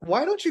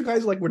Why don't you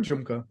guys like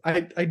Wajumka?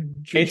 I It's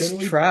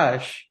genuinely,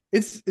 trash.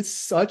 it's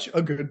such a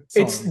good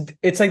It's song.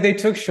 it's like they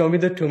took Show Me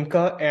the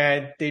Tumka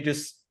and they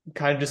just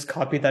kind of just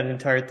copied that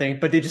entire thing,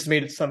 but they just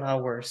made it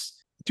somehow worse.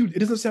 Dude, it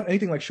doesn't sound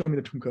anything like Show Me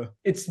the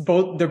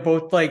Tunka. They're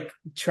both like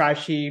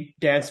trashy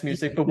dance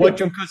music, but Yeah. what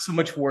Jungkook is so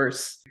much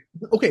worse.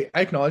 Okay,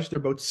 I acknowledge they're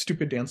both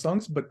stupid dance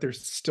songs, but they're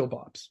still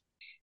bops.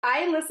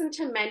 I listen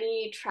to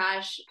many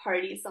trash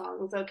party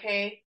songs,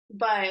 okay?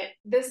 But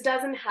this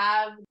doesn't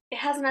have, it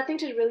has nothing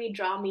to really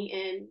draw me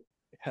in.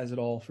 It has it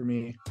all for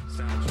me.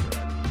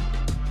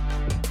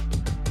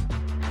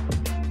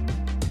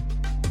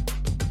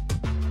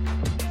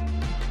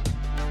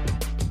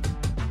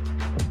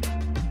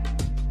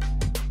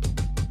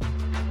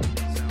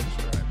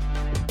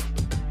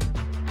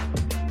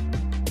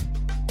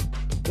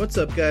 What's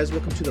up, guys?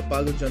 Welcome to the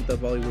Bago Janta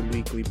Bollywood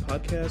Weekly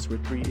podcast, where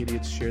three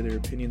idiots share their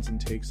opinions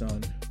and takes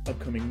on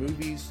upcoming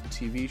movies,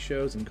 TV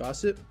shows, and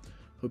gossip.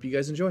 Hope you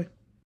guys enjoy.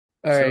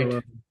 All So,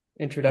 right,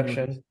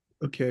 introduction.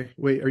 okay,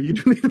 wait, are you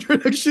doing the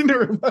introduction,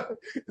 or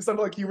it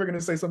sounded like you were going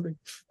to say something?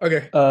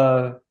 Okay,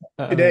 Uh,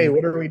 today, um,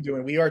 what are we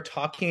doing? We are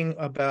talking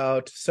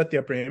about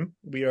Satyaprem.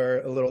 We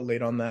are a little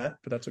late on that,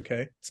 but that's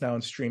okay. It's now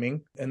on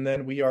streaming. And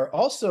then we are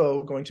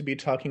also going to be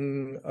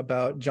talking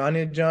about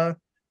Jaane Jaan.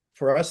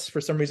 For us, for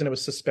some reason, it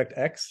was Suspect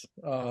X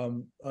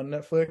on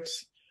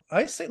Netflix.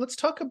 I say let's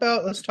talk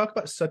about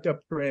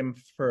Satyaprem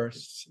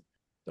first.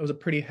 That was a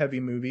pretty heavy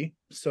movie.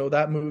 So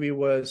that movie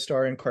was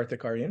starring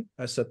Karthik Aryan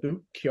as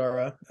Satu,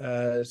 Kiara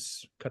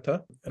as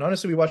Katha. And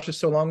honestly, we watched this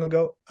so long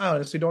ago, I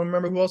honestly don't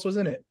remember who else was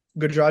in it.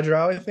 Gujraj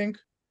Rao, I think.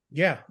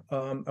 Yeah,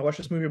 I watched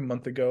this movie a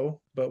month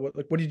ago. But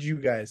what did you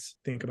guys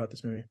think about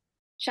this movie?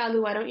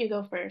 Shalu, why don't you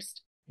go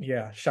first?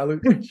 Yeah,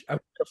 Shalu, I'm gonna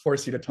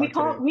force you to We talk today,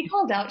 call we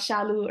called out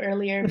Shalu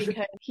earlier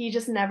because he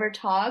just never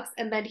talks,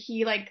 and then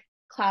he like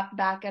clapped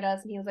back at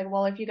us and he was like,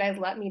 "Well, if you guys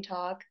let me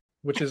talk."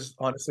 which is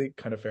honestly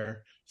kind of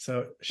fair.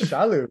 So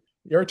Shalu,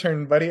 your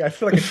turn, buddy. I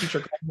feel like a teacher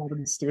calling more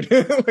than a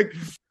student. Like,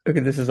 okay,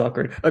 this is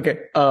awkward. Okay,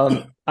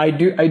 I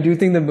do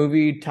think the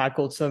movie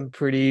tackled some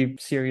pretty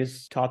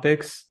serious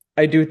topics.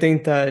 I do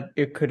think that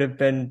it could have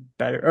been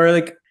better, or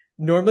like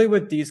normally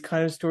with these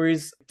kind of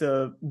stories,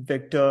 the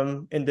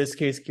victim, in this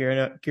case,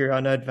 Kirana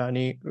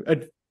Advani,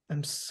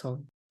 I'm so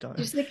Did you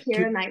done. say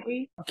Keira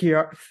Knightley?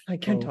 Kira, I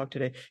can't oh, talk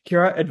today.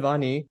 Kira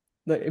Advani,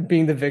 like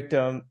being the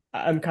victim,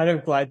 I'm kind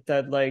of glad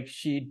that like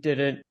she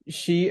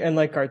and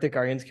like Karthik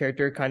Aryan's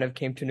character kind of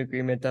came to an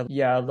agreement that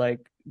yeah, like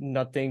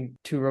nothing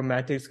too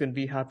romantic is going to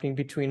be happening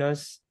between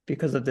us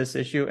because of this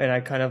issue, and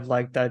I kind of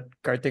like that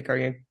Karthik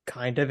Aryan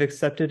kind of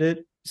accepted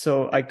it.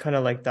 So I kind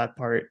of like that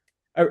part.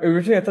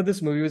 Originally, I thought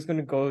this movie was going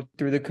to go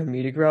through the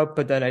comedic route,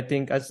 but then I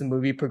think as the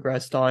movie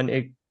progressed on,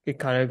 it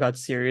kind of got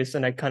serious,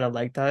 and I kind of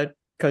like that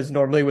because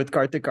normally with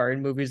Karthik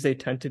Aryan movies, they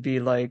tend to be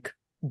like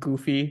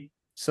goofy.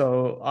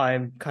 So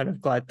I'm kind of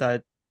glad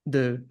that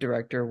the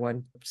director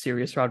went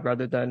serious route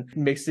rather than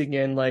mixing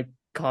in like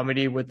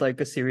comedy with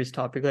like a serious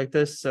topic like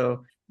this.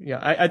 So yeah,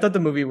 I thought the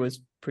movie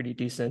was pretty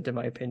decent in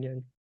my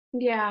opinion.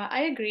 Yeah,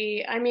 I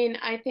agree.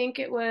 I think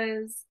it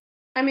was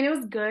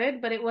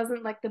good, but it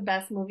wasn't like the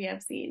best movie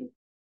I've seen.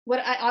 What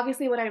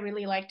I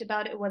really liked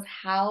about it was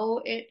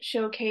how it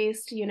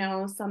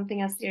showcased,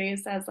 something as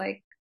serious as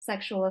like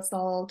sexual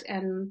assault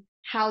and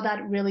how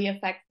that really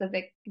affects the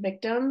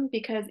victim.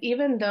 Because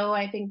even though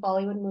I think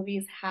Bollywood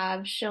movies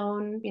have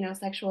shown,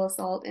 sexual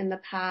assault in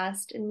the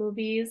past in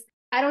movies,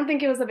 I don't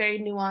think it was a very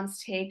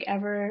nuanced take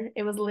ever.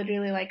 It was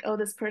literally like, oh,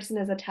 this person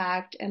is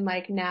attacked, and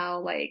like now,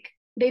 like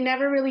they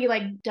never really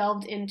like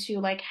delved into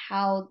like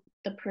how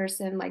the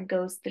person like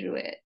goes through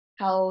it,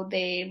 how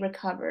they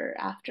recover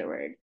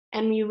afterward.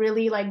 And we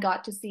really like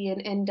got to see an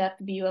in-depth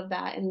view of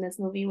that in this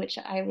movie, which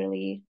I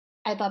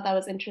thought that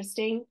was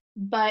interesting.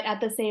 But at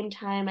the same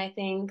time, I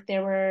think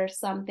there were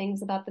some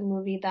things about the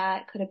movie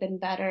that could have been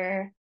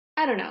better.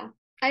 I don't know.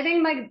 I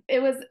think like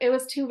it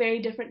was two very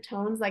different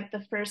tones. Like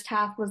the first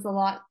half was a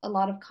lot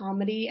of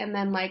comedy, and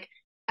then like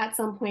at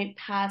some point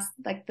past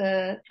like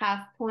the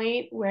half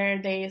point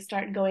where they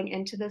start going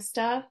into this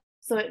stuff.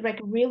 So it like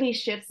really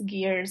shifts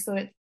gears. So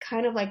it's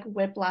kind of like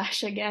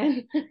whiplash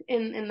again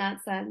in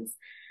that sense.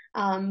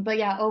 But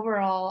yeah,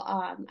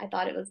 overall, I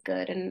thought it was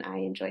good and I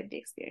enjoyed the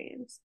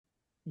experience.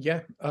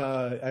 yeah,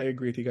 I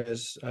agree with you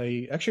guys.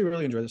 I actually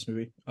really enjoyed this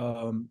movie.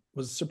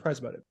 Was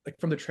surprised about it. Like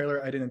from the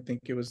trailer, I didn't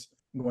think it was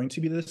going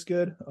to be this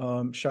good.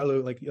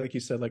 Shalu, like you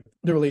said, like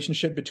the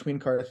relationship between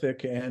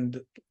Karthik and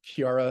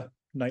Kiara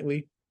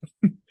Knightley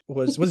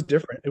was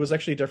different. It was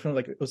actually different.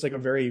 Like it was like a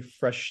very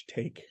fresh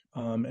take.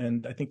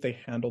 And I think they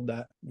handled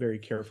that very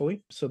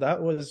carefully. So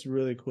that was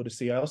really cool to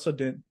see. I also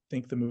didn't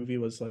think the movie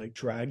was like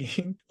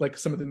dragging like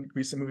some of the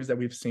recent movies that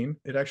we've seen.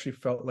 It actually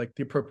felt like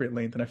the appropriate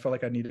length, and I felt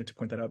like I needed to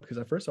point that out because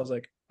at first I was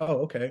like, oh,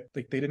 okay,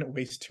 like they didn't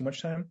waste too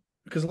much time.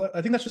 Because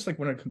I think that's just like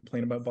when I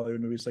complain about Bollywood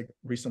movies, like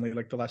recently,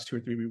 like the last two or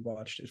three we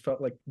watched, it felt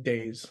like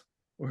days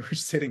where we're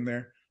sitting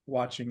there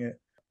watching it.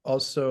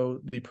 Also,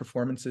 the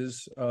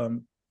performances,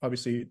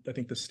 obviously, I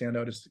think the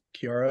standout is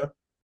Kiara.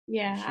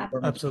 Yeah,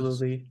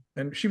 Absolutely.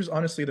 And she was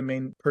honestly the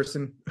main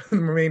person, the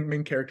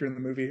main character in the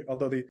movie.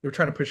 Although they were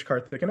trying to push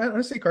Karthik, and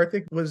honestly,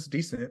 Karthik was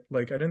decent.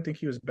 Like I didn't think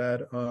he was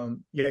bad.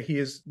 Yeah, he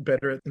is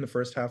better in the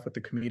first half with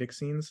the comedic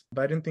scenes,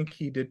 but I didn't think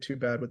he did too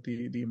bad with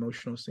the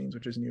emotional scenes,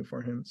 which is new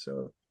for him.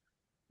 So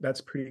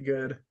that's pretty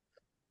good.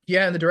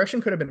 Yeah, and the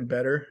direction could have been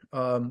better.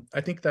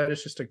 I think that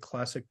is just a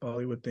classic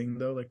Bollywood thing,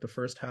 though. Like the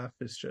first half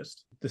is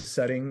just the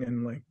setting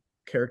and like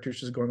characters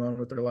just going on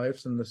with their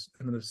lives, and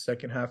then the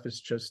second half is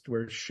just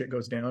where shit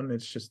goes down.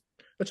 It's just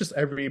that's just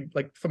every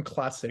like from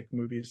classic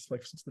movies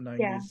like since the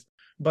yeah, 90s.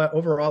 But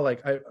overall,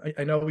 like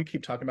I know we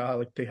keep talking about how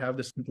like they have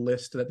this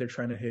list that they're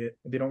trying to hit.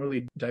 They don't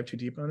really dive too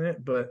deep on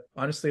it, but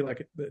honestly,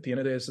 like at the end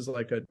of the day, this is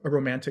like a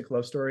romantic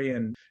love story,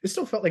 and it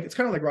still felt like it's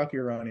kind of like Rocky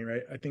or Ronnie,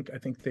 right? I think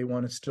they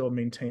want to still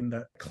maintain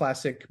that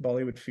classic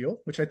Bollywood feel,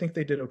 which I think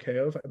they did okay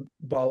of,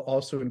 while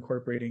also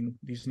incorporating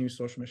these new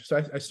social messages.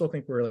 So I still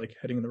think we're like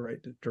heading in the right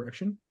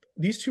direction.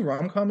 These two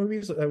rom-com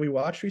movies that we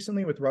watched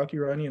recently with Rocky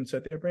Ronnie and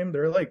Satyaprem,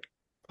 they're like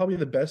probably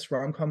the best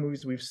rom-com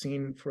movies we've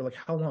seen for like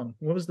how long?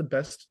 What was the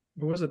best?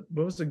 What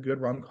was a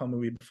good rom-com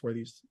movie before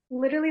these?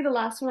 literally the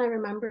last one I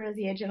remember is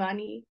Ye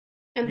Jawani,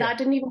 and Yeah, that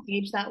didn't even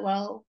age that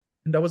well.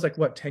 and that was like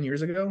what 10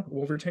 years ago,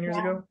 over 10 years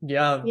Yeah, ago.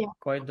 Yeah, yeah,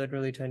 quite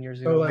literally 10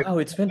 years So ago. like Wow,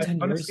 it's been 10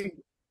 years. honestly,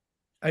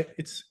 I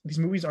it's these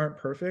movies aren't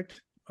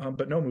perfect,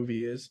 but no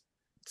movie is.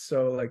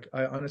 So like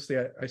I honestly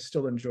I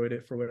still enjoyed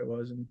it for what it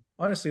was, and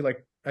honestly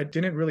like I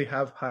didn't really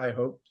have high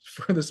hopes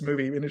for this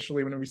movie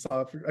initially when we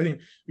saw it. I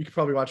think we could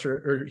probably watch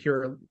or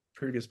hear a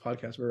previous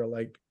podcast where we were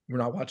like we're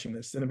not watching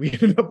this, and we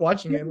ended up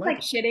watching it this and is like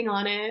liking shitting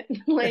on it.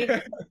 Like,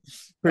 it.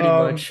 Pretty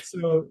much.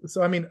 So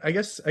I mean I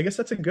guess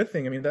that's a good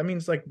thing. I mean that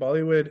means like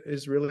Bollywood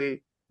is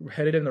really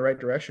headed in the right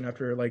direction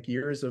after like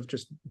years of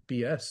just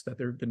BS that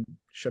they've been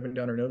shoving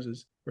down our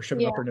noses or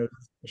shoving yeah, up our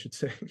noses, I should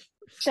say.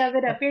 shove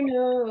it up your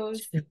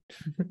nose.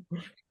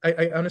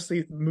 I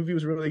honestly, the movie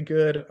was really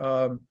good.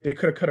 They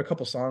could have cut a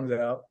couple songs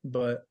out,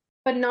 but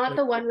But not like,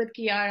 the one with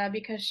Kiara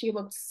because she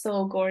looked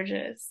so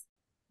gorgeous.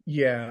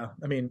 yeah,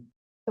 I mean,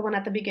 The one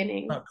at the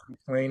beginning. not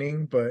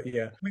complaining, but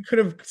yeah, we could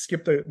have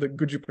skipped the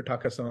Guju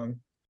Pataka song.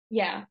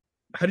 Yeah.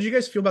 How did you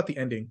guys feel about the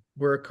ending,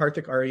 where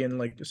Karthik Aryan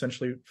like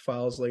essentially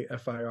files like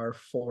FIR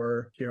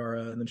for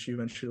Kiara, and then she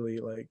eventually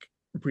like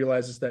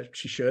realizes that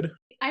she should?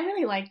 I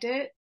really liked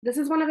it. This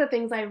is one of the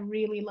things I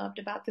really loved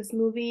about this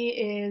movie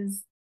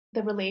is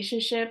the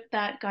relationship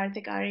that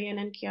Karthik Aryan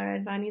and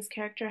Kiara Advani's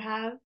character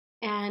have.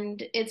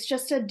 And it's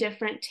just a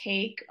different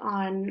take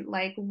on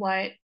like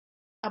what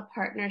a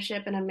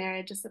partnership and a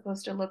marriage is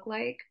supposed to look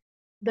like.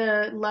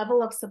 The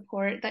level of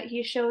support that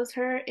he shows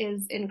her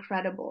is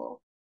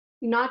incredible.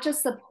 Not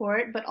just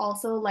support, but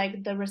also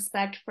like the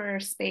respect for her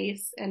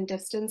space and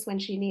distance when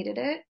she needed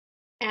it.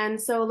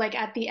 And so, like,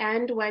 at the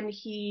end, when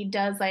he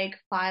does like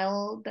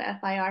file the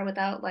FIR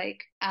without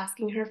like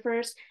asking her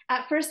first,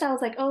 at first I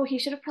was like, oh, he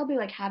should have probably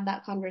like had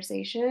that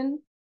conversation.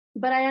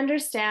 But I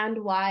understand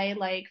why,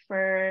 like,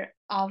 for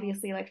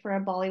obviously, like, for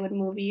a Bollywood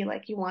movie,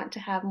 like, you want to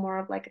have more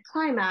of like a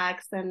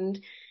climax.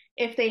 And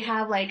if they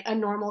have like a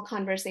normal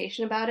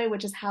conversation about it,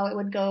 which is how it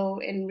would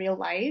go in real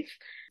life,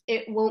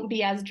 it won't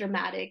be as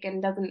dramatic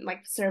and doesn't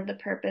like serve the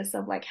purpose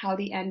of like how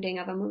the ending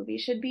of a movie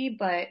should be.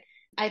 But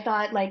I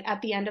thought like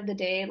at the end of the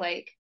day,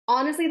 like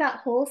honestly, that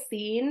whole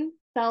scene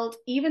felt,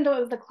 even though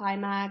it was the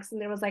climax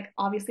and there was like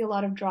obviously a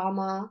lot of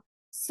drama,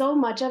 so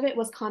much of it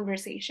was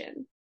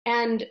conversation.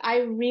 And I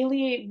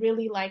really,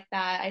 really like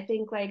that. I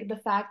think like the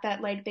fact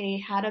that like they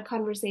had a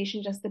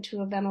conversation, just the two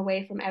of them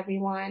away from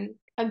everyone,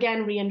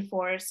 again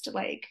reinforced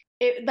like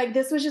it, like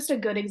this was just a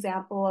good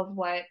example of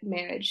what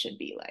marriage should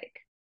be like.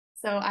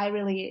 So I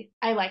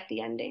like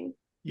the ending.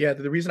 Yeah,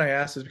 the reason I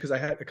asked is because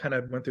I kind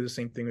of went through the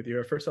same thing with you.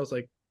 At first, I was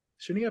like,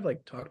 shouldn't he have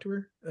like talked to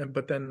her?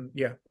 But then,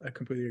 yeah, I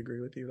completely agree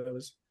with you.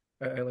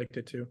 I liked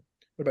it too.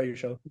 What about you,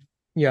 Shell?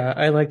 Yeah,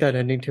 I like that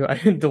ending too.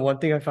 The one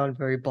thing I found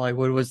very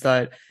Bollywood was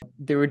that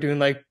they were doing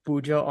like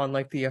puja on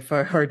like the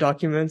FIR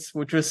documents,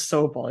 which was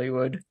so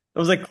Bollywood. It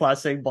was like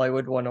classic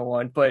Bollywood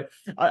 101. But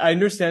I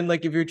understand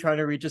like if you're trying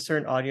to reach a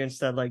certain audience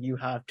that like you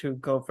have to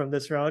go from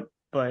this route.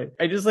 But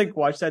I just like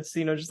watched that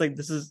scene. I was just like,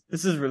 this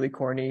is really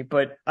corny,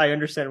 but I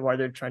understand why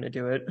they're trying to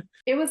do it.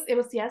 It was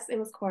yes, it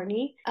was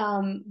corny.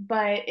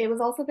 But it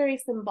was also very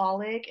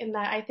symbolic in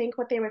that I think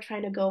what they were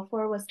trying to go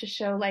for was to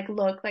show like,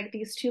 look, like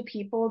these two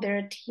people, they're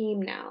a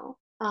team now.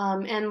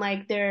 And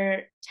like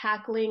they're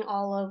tackling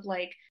all of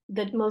like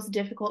the most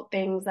difficult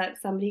things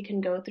that somebody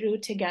can go through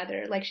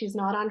together. Like she's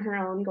not on her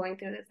own going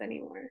through this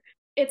anymore.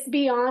 It's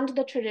beyond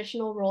the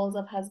traditional roles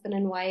of husband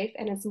and wife,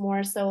 and it's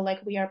more so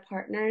like we are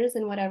partners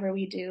in whatever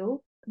we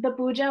do. The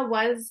puja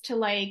was to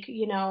like,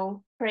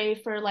 pray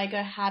for like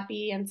a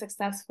happy and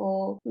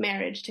successful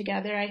marriage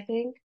together, I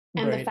think.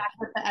 And the Right. fact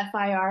that the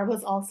FIR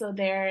was also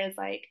there is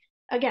like,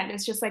 again,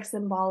 it's just like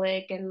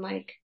symbolic and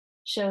like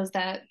shows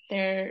that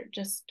they're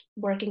just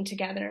working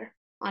together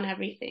on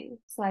everything.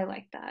 So I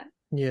like that.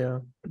 Yeah.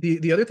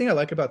 The other thing I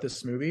like about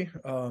this movie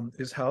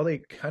is how they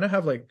kind of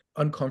have like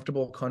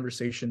uncomfortable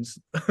conversations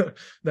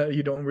that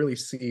you don't really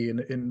see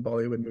in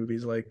Bollywood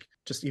movies, like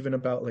just even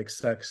about like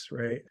sex,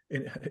 right?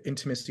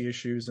 Intimacy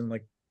issues and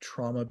like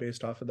trauma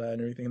based off of that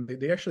and everything. And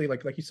they actually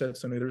like you said,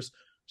 Sonia, there's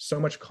so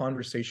much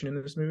conversation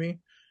in this movie,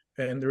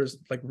 and there was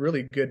like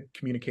really good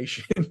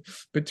communication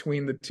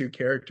between the two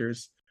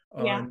characters.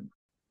 Yeah.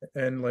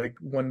 And like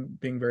one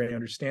being very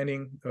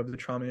understanding of the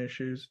trauma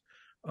issues,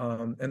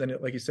 and then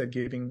like you said,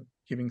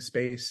 giving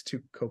space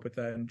to cope with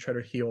that and try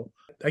to heal.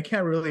 I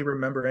can't really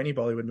remember any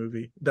Bollywood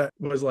movie that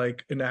was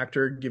like an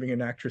actor giving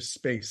an actress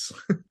space,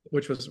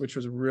 which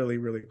was really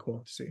really cool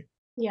to see.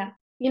 Yeah.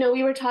 You know,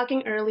 we were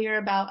talking earlier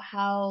about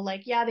how,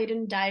 like, yeah, they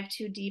didn't dive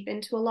too deep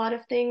into a lot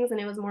of things and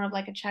it was more of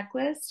like a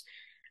checklist.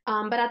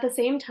 But at the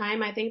same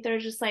time, I think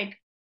there's just like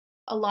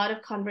a lot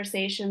of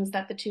conversations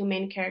that the two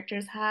main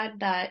characters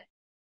had that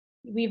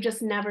we've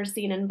just never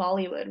seen in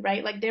Bollywood,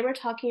 right? Like, they were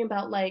talking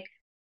about, like,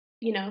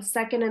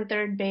 second and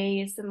third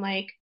base. And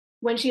like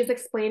when she's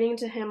explaining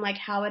to him like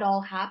how it all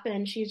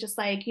happened, she's just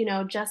like,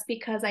 just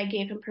because I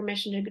gave him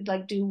permission to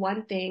like do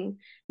one thing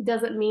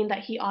doesn't mean that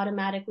he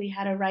automatically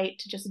had a right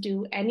to just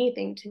do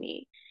anything to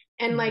me.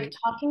 And like Right.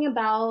 talking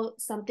about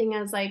something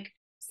as like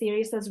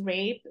serious as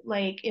rape,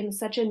 like in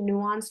such a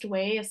nuanced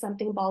way is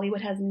something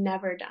Bollywood has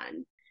never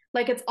done.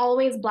 Like it's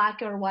always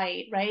black or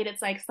white, right?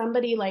 It's like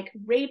somebody like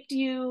raped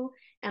you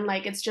and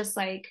like it's just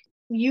like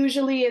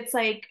usually it's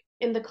like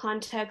in the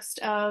context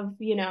of,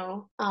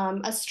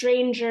 a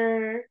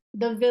stranger,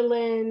 the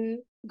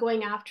villain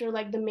going after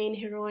like the main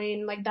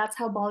heroine. Like that's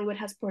how Bollywood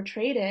has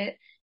portrayed it.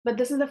 But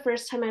this is the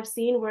first time I've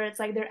seen where it's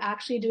like they're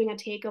actually doing a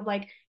take of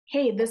like,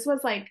 hey, this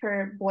was like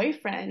her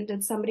boyfriend.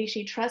 It's somebody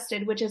she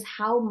trusted, which is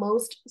how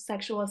most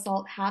sexual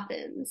assault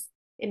happens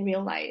in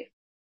real life.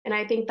 And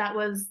I think that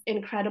was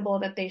incredible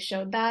that they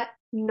showed that.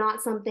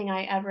 Not something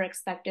I ever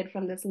expected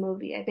from this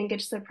movie. I think it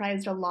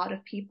surprised a lot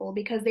of people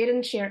because they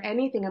didn't share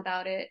anything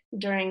about it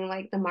during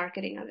like the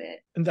marketing of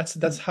it. And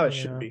that's how it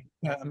should Yeah. be.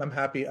 Yeah, I'm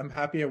happy. I'm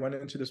happy I went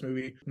into this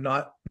movie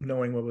not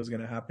knowing what was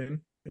going to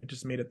happen. It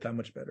just made it that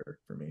much better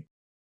for me.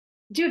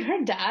 Dude,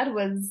 her dad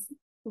was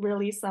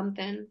really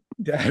something.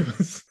 Yeah, it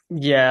was.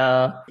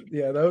 Yeah.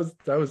 Yeah,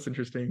 that was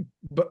interesting.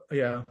 But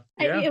yeah,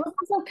 yeah. It was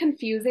also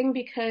confusing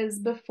because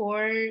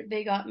before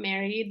they got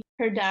married,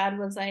 her dad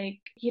was like,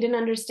 he didn't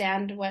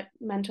understand what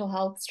mental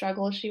health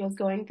struggle she was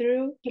going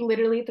through. He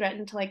literally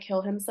threatened to like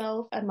kill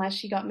himself unless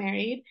she got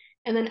married.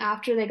 And then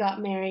after they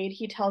got married,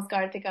 he tells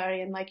Kartik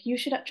Aaryan, like, you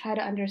should try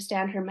to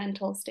understand her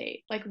mental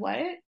state. Like, what?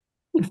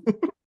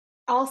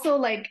 Also,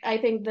 like, I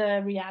think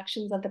the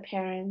reactions of the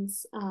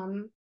parents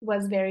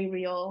was very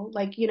real.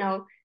 Like,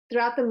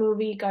 throughout the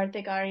movie,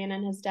 Kartik Aaryan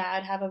and his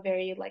dad have a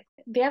very, like,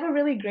 they have a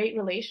really great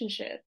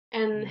relationship.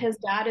 And Yeah. his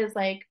dad is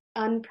like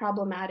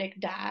unproblematic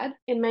dad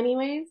in many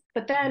ways.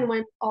 But then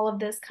when all of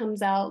this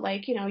comes out,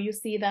 like, you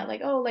see that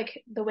like, oh,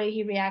 like the way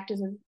he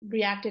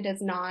reacted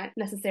is not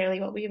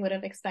necessarily what we would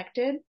have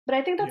expected. But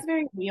I think Yeah. that's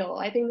very real.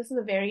 I think this is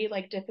a very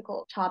like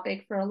difficult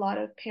topic for a lot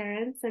of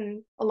parents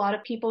and a lot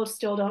of people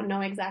still don't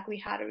know exactly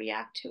how to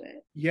react to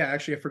it. Yeah,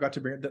 actually, I forgot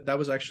to bring that. That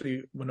was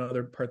actually one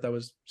other part that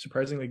was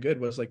surprisingly good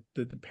was like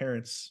the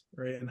parents,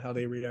 right, and how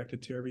they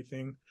reacted to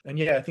everything. And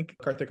yeah, I think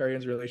Karthik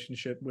Aryan's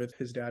relationship with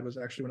his dad was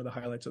actually one of the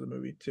highlights of the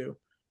movie too,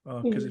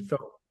 because it Mhm.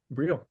 felt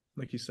real,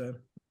 like you said.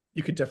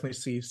 You could definitely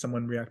see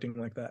someone reacting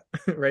like that,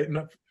 right?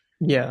 Not,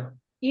 Yeah.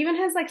 Even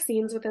his like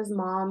scenes with his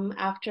mom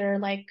after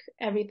like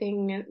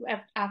everything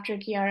after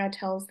Kiara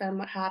tells them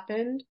what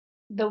happened,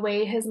 the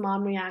way his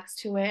mom reacts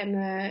to it and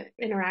the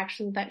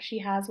interactions that she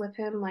has with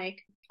him, like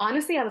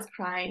honestly, I was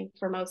crying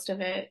for most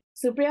of it.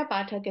 Supriya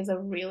Pathak is a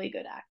really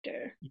good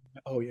actor.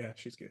 oh yeah,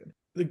 she's good.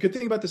 The good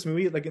thing about this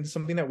movie, like, it's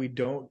something that we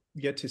don't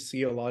get to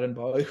see a lot in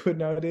Bollywood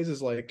nowadays,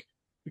 is like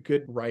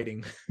good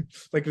writing,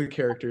 like the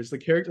character,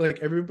 like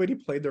everybody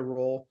played their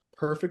role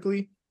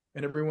perfectly,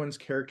 and everyone's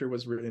character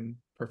was written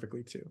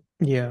perfectly too.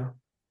 Yeah.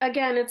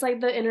 Again, it's like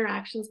the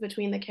interactions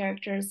between the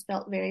characters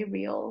felt very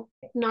real,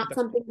 not That's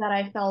something that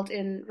I felt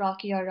in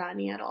Rocky or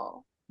Rani at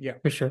all. yeah.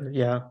 For sure.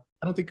 Yeah.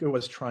 I don't think it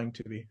was trying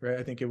to be, right?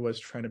 I think it was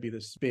trying to be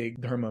this big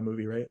Dharma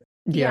movie, right?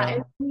 Yeah, Yeah.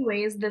 in many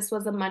ways, this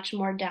was a much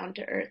more down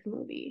to earth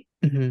movie.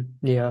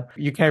 Yeah.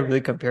 You can't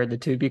really compare the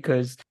two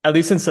because at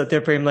least in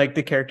Satyaprem, like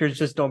the characters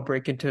just don't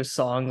break into a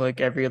song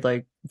like every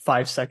like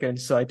 5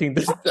 seconds. So I think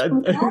this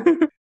God,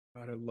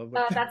 I love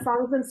what. That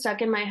song's been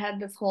stuck in my head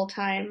this whole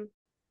time.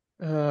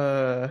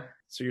 uh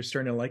So you're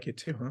starting to like it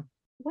too, huh?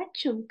 What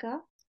chumka?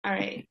 All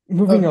right.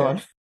 moving Okay,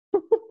 on.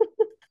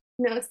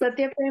 No,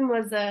 Satyaprem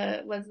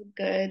was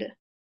good.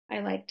 I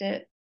liked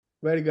it.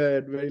 very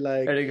good, very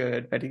like. Very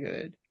good, very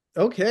good.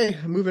 Okay,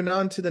 moving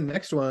on to the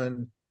next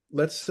one.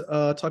 Let's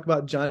talk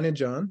about Jaane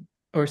Jaan,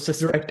 Or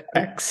Suspect directed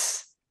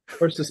X.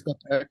 or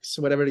Suspect X,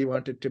 whatever you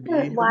want it to be.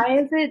 Why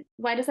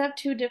does it have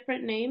two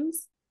different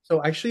names?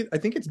 So actually, I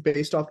think it's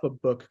based off a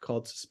book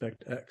called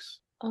Suspect X,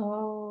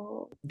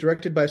 Oh,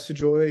 directed by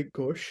Sujoy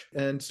Ghosh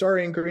and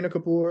starring Kareena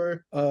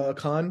Kapoor,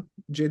 Khan,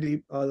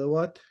 Jaideep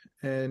Ahlawat,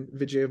 and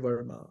Vijay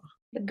Verma.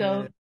 the And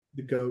goat.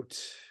 the goat.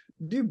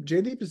 Dude,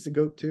 Jaideep is the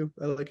goat too.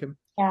 I like him.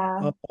 Yeah.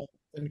 Uh,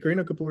 and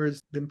Kareena Kapoor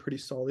has been pretty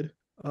solid.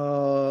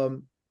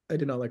 I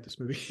did not like this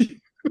movie.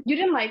 You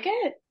didn't like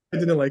it? I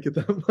didn't like it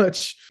that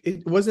much.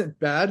 It wasn't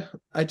bad.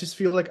 I just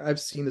feel like I've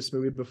seen this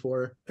movie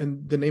before,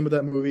 and the name of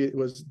that movie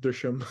was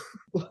Drishyam.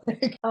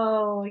 Like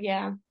Oh,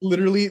 yeah.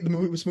 literally,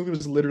 this movie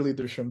was literally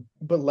Drishyam,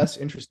 but less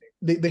interesting.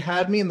 They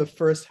had me in the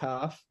first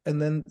half,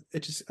 and then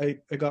I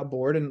got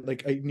bored, and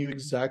like I knew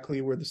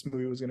exactly where this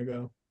movie was gonna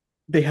go.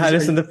 They had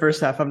us in the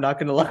first half, I'm not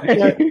gonna lie.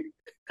 Yeah,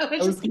 I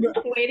was I was just gonna,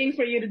 waiting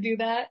for you to do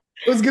that.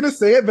 I was gonna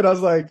say it, but I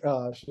was like,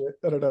 oh shit,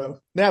 I don't know.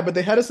 Yeah, but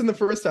they had us in the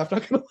first half.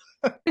 Not gonna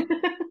lie.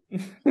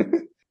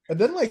 And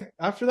then like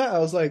after that, I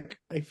was like,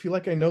 I feel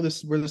like I know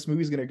this where this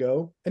movie's gonna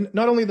go. And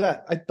not only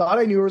that, I thought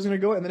I knew where it was gonna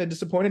go, and then it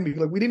disappointed me.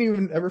 Like we didn't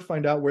even ever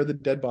find out where the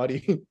dead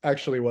body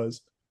actually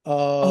was.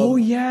 Oh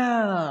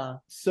yeah.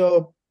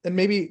 So and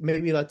maybe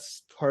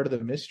that's part of the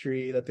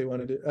mystery that they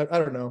wanted to. I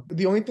don't know.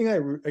 The only thing I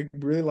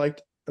really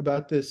liked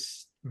about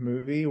this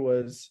movie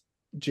was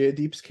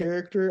Jaydeep's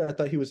character. I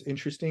thought he was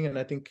interesting, and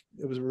I think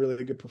it was a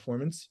really good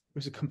performance. He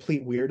was a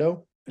complete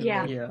weirdo. And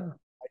Yeah. like, Yeah.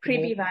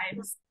 Creepy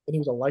vibes. and he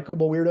was a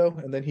likable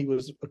weirdo, and then he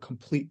was a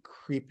complete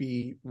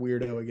creepy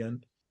weirdo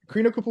again.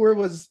 Kareena Kapoor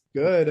was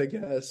good, I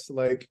guess.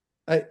 Like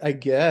I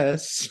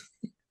guess.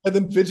 And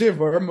then Vijay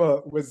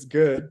Varma was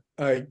good,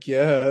 I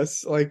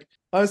guess. Like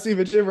honestly,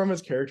 Vijay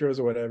Varma's character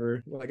was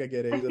whatever. Like I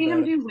get it. I've He's a seen him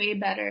bad. do way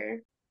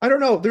better. I don't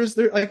know.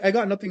 I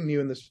got nothing new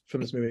in this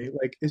from this movie.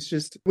 Like it's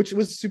just which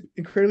was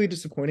incredibly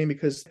disappointing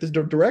because the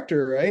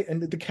director, right,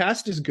 and the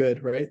cast is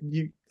good, right.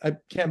 I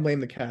can't blame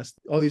the cast.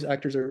 All these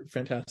actors are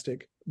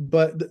fantastic,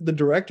 but the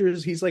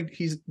directors, he's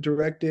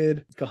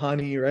directed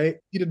Kahani, right?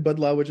 He did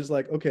Badla, which is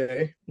like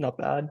okay, Not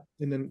bad.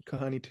 and then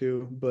Kahani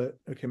too, but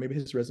okay, maybe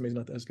his resume is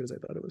not as good as I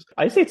thought it was.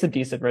 I'd say it's a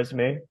decent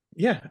resume.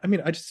 Yeah, I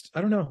mean, I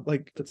don't know.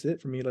 Like that's it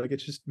for me. Like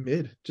it's just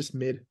mid.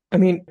 I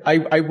mean,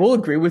 I will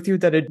agree with you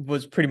that it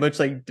was pretty much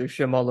like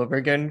Dusham all over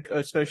again,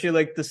 especially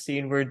like the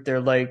scene where they're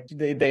like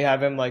they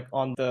have him like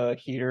on the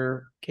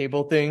heater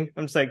cable thing.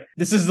 I'm just like,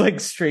 this is like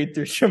straight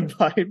Dusham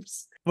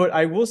vibes. But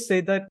I will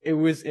say that it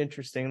was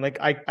interesting. Like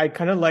I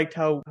kind of liked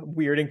how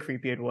weird and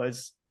creepy it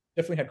was.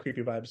 Definitely had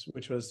creepy vibes,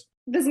 which was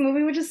This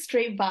movie was just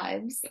straight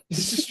vibes.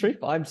 This is straight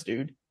vibes,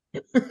 dude.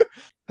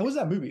 how was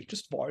that movie?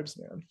 Just vibes,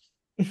 man.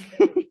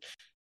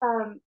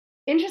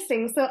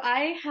 Interesting. So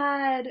I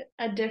had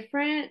a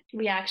different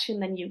reaction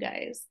than you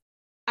guys.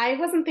 I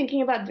wasn't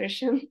thinking about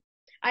Drishyam.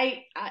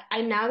 I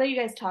now that you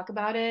guys talk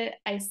about it,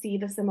 I see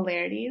the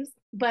similarities.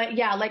 But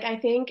yeah, like I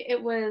think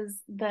it was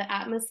the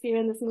atmosphere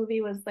in this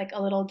movie was like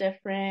a little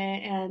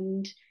different,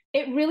 and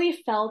it really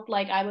felt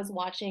like I was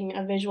watching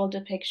a visual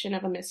depiction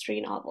of a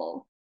mystery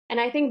novel. And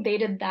I think they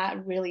did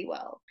that really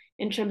well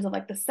in terms of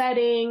like the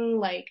setting,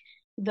 like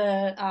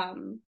the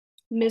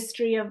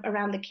mystery of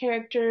around the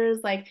characters.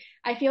 Like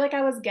I feel like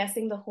I was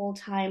guessing the whole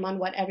time on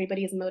what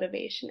everybody's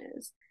motivation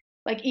is.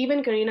 Like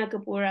even Kareena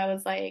Kapoor, I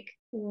was like,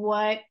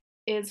 what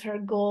is her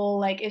goal?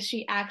 Like, is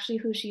she actually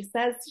who she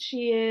says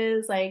she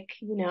is? Like,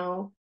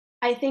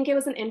 I think it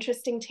was an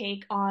interesting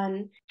take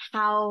on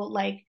how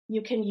like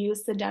you can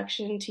use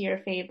seduction to your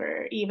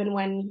favor, even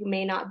when you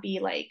may not be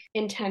like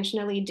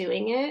intentionally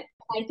doing it.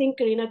 I think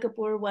Kareena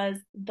Kapoor was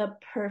the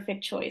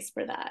perfect choice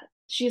for that.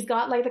 She's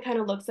got like the kind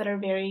of looks that are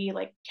very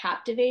like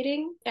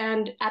captivating,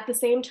 and at the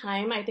same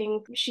time I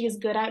think she's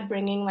good at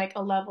bringing like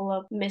a level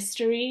of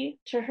mystery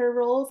to her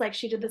roles. Like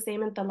she did the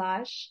same in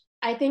Talash.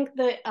 I think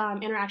the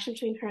interaction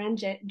between her and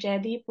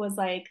Jaideep was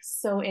like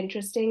so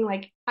interesting.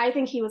 Like I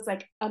think he was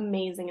like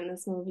amazing in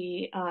this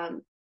movie.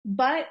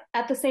 But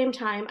at the same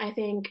time, I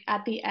think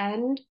at the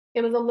end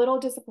it was a little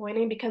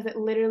disappointing because it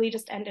literally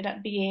just ended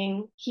up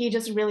being he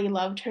just really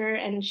loved her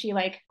and she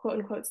like quote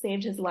unquote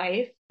saved his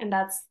life, and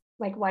that's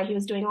like why he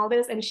was doing all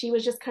this, and she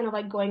was just kind of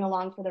like going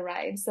along for the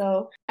ride.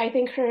 So I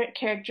think her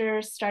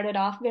character started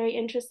off very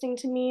interesting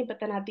to me, but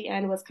then at the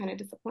end was kind of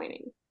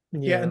disappointing.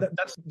 Yeah, and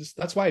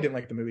that's why I didn't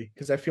like the movie,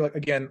 because I feel like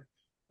again,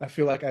 I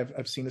feel like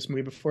I've seen this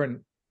movie before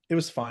and it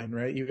was fine,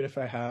 right? Even if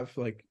I have,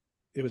 like,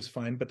 it was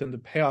fine, but then the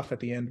payoff at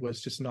the end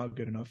was just not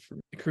good enough for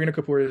me. Kareena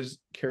Kapoor's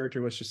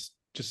character was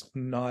just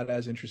not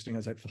as interesting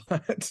as I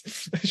thought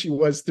she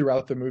was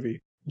throughout the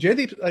movie.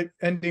 Jaideep's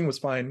ending was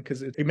fine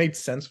because it made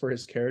sense for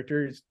his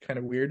character. It's kind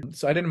of weird,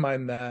 so I didn't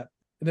mind that.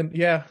 And then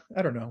yeah,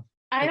 I don't know.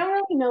 I don't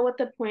really know what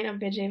the point of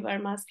Vijay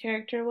Varma's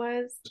character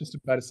was. Just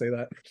about to say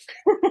that.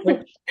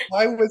 Like,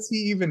 why was he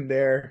even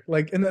there?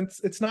 Like, and then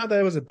it's not that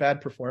it was a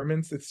bad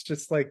performance. It's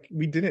just like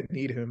we didn't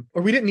need him,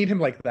 or we didn't need him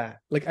like that.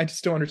 Like, I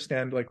just don't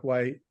understand like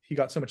why he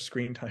got so much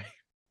screen time.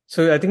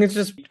 So I think it's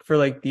just for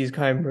like these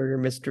kind of murder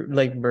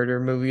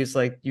movies,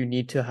 like you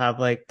need to have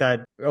like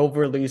that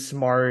overly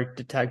smart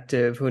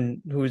detective who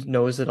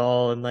knows it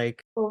all and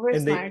like Over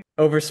smart.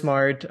 Over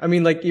smart. I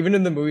mean, like even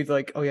in the movies,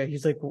 like oh yeah,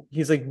 he's like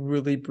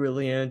really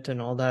brilliant and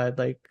all that.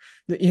 Like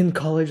in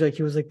college, like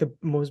he was like the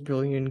most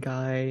brilliant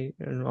guy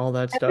and all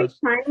that Every stuff.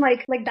 time,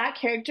 like that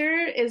character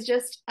is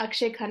just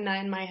Akshay Khanna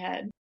in my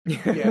head.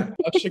 Yeah,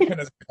 Akshay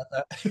Khanna's got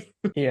that.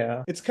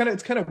 Yeah, It's kind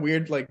of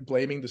weird, like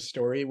blaming the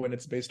story when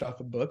it's based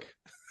off a book.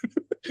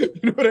 You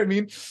know what I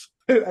mean?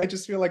 I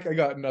just feel like I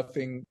got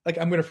nothing. Like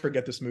I'm gonna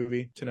forget this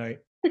movie tonight.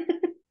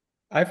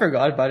 I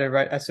forgot about it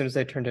right as soon as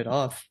I turned it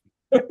off.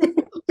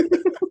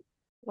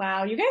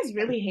 Wow, you guys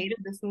really hated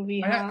this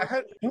movie, I huh?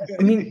 had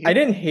I mean, I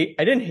didn't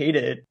hate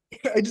it.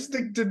 I just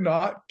like, did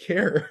not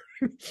care.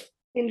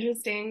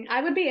 Interesting.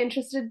 I would be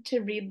interested to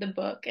read the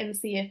book and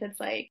see if it's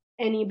like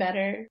any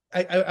better.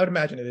 I would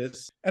imagine it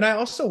is. And I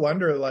also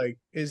wonder, like,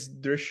 is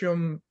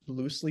Drishyam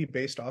loosely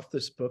based off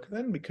this book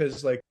then?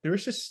 Because like there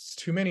was just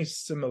too many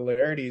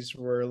similarities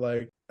where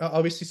like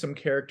obviously some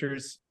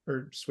characters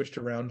are switched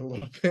around a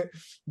little bit,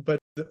 but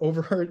the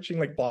overarching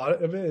like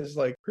plot of it is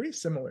like pretty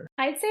similar.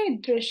 I'd say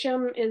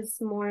Drishyam is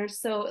more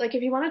so like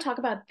if you want to talk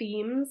about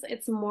themes,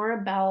 it's more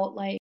about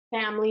like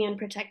family and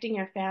protecting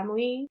your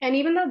family. And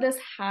even though this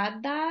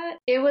had that,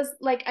 it was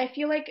like I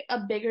feel like a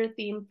bigger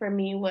theme for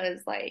me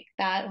was like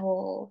that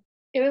whole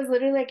it was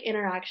literally like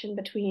interaction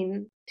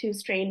between two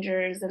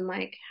strangers and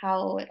like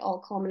how it all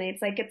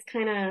culminates. Like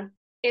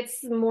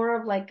it's more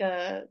of like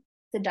a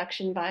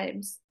seduction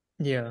vibes.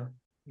 Yeah.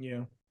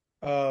 Yeah.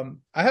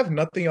 I have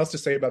nothing else to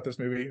say about this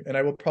movie, and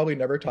I will probably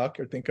never talk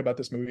or think about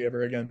this movie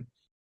ever again.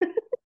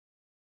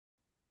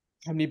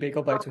 How many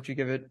bagel bites would you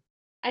give it?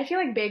 I feel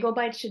like Bagel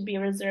Bites should be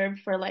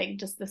reserved for like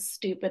just the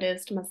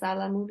stupidest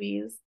masala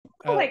movies.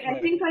 Uh, Like I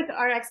think like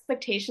our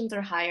expectations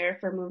are higher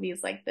for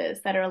movies like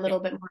this that are a little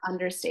bit more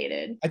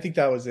understated. I think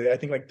that was it. I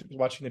think like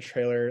watching the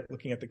trailer,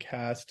 looking at the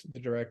cast, the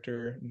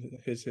director,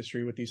 his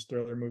history with these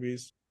thriller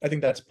movies. I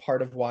think that's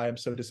part of why I'm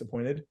so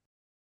disappointed.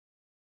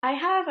 I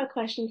have a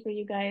question for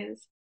you guys. Yeah.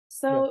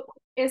 So,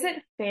 is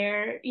it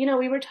fair? You know,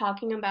 we were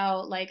talking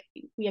about like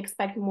we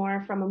expect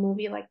more from a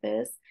movie like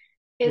this.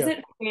 Is Yeah.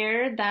 it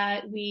fair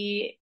that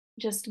we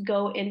just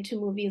go into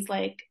movies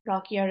like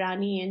Rocky Aur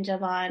Rani and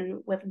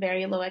Jawan with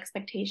very low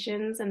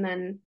expectations and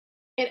then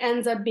it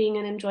ends up being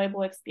an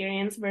enjoyable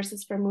experience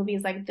versus for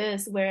movies like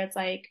this where it's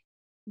like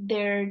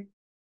they're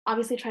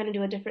obviously trying to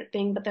do a different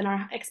thing, but then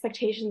our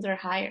expectations are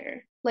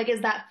higher. Like,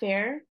 is that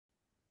fair?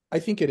 I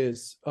think it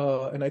is.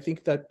 And I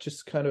think that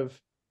just kind of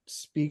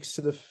speaks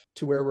to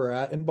to where we're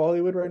at in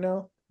Bollywood right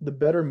now. The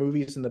better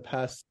movies in the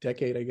past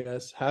decade, I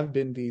guess, have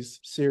been these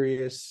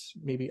serious,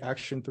 maybe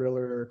action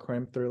thriller or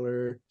crime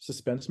thriller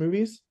suspense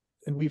movies.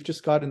 And we've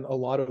just gotten a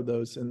lot of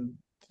those, and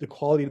the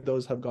quality of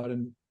those have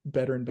gotten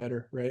better and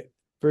better, right?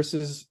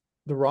 Versus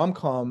the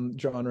rom-com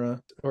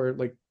genre or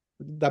like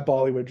that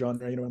Bollywood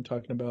genre, you know what I'm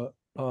talking about.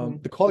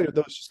 Mhm. The quality of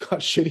those just got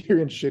shittier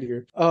and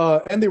shittier.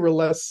 And they were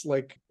less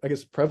like I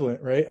guess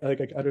prevalent, right? Like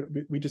I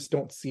don't, we just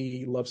don't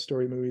see love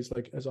story movies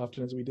like as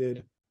often as we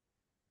did.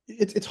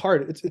 It's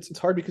hard. It's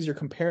hard because you're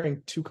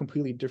comparing two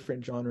completely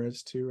different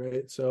genres too,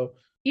 right? So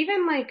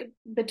Even like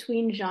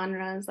between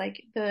genres,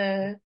 like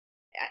I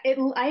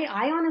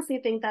honestly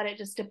think that it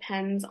just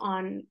depends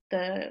on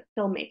the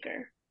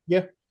filmmaker.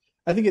 yeah,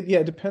 I think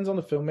it depends on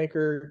the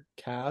filmmaker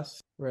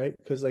cast, right?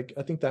 Because like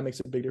I think that makes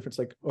a big difference.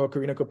 Like oh,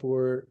 Kareena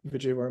Kapoor,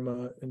 Vijay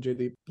Varma, and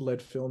Jaydeep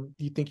led film.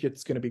 You think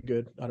it's gonna be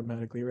good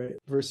automatically, right?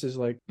 Versus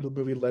like the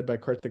movie led by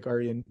Karthik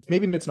Aryan.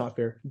 Maybe it's not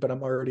fair, but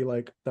I'm already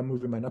like that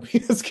movie might not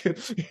be as good.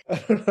 I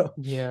don't know.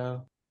 Yeah.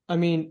 I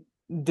mean,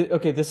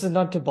 okay, this is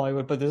not to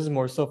Bollywood, but this is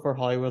more so for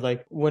Hollywood.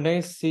 Like when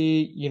I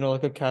see,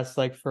 like a cast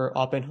like for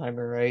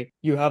Oppenheimer, right?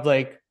 You have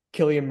like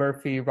Cillian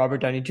Murphy, Robert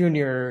Downey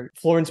Jr.,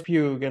 Florence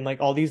Pugh, and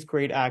like all these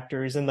great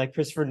actors, and like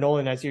Christopher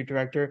Nolan as your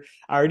director.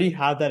 I already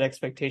have that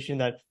expectation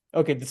that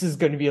okay, this is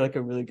going to be like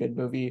a really good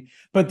movie.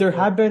 But there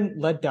Yeah. have been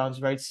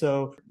letdowns, right?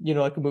 So,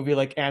 like a movie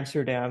like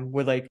Amsterdam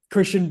with like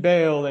Christian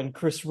Bale and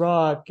Chris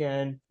Rock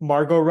and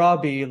Margot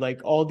Robbie, like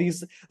all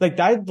these, like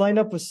that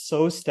lineup was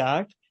so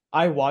stacked.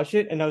 I watched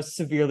it and I was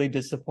severely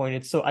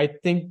disappointed. So I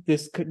think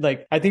this could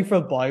like I think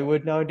for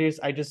Bollywood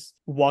nowadays, I just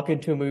walk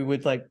into a movie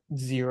with like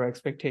zero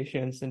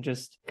expectations and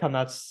just come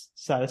out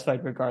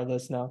satisfied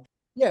regardless now.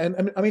 Yeah,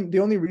 and I mean the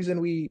only reason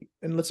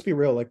and let's be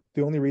real, like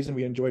the only reason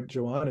we enjoyed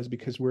Jawan is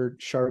because we're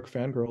Shahrukh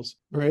fangirls,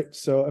 right?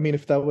 So I mean,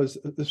 if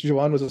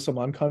Jawan was a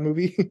Salman Khan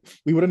movie,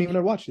 we wouldn't even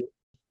have watched it.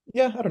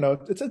 Yeah, I don't know.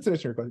 It's an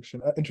interesting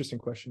question. Interesting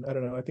question. I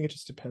don't know. I think it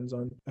just depends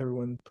on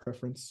everyone's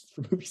preference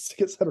for movies.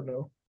 I guess I don't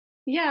know.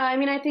 Yeah, I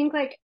mean, I think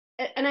like,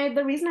 and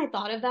the reason I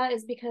thought of that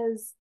is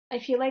because I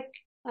feel like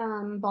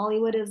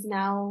Bollywood is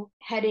now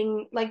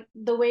heading like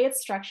the way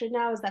it's structured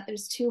now is that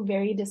there's two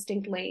very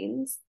distinct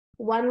lanes.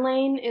 One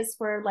lane is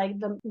for like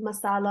the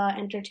masala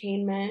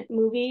entertainment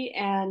movie,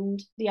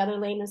 and the other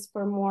lane is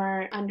for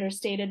more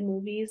understated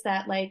movies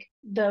that like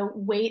the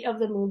weight of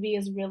the movie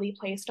is really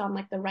placed on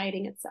like the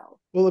writing itself.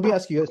 Well, let me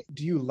ask you,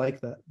 do you like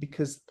that?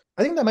 Because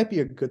I think that might be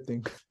a good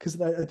thing. Because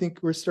I think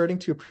we're starting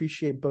to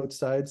appreciate both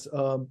sides.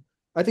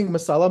 I think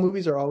masala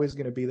movies are always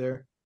going to be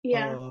there.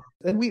 Yeah.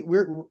 And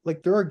we're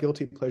like there are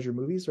guilty pleasure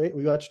movies, right?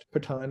 We watched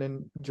Pathan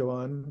and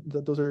Jawan.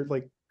 Those are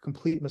like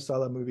complete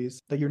masala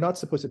movies that you're not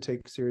supposed to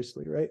take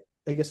seriously, right?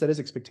 I guess that is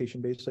expectation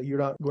based. Like you're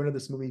not going to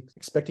this movie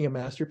expecting a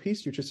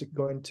masterpiece. You're just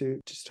going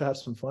to have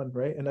some fun,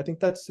 right? And I think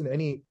that's in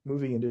any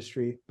movie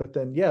industry. But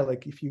then yeah,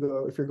 like if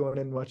you're going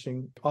in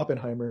watching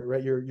Oppenheimer,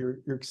 right? You're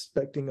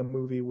expecting a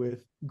movie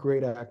with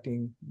great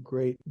acting,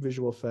 great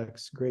visual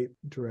effects, great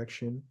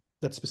direction.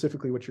 that's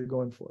specifically what you're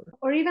going for.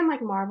 Or even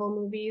like Marvel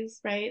movies,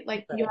 right?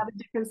 Like you have a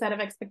different set of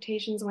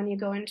expectations when you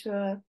go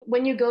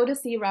when you go to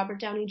see Robert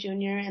Downey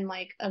Jr. in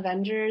like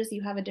Avengers,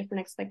 you have a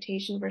different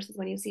expectation versus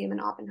when you see him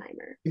in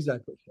Oppenheimer.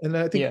 Exactly. And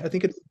I think Yeah. it's a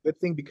good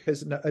thing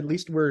because at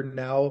least we're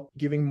now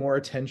giving more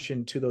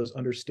attention to those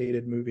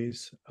understated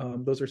movies.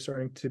 Those are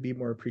starting to be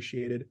more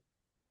appreciated.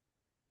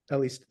 At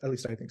least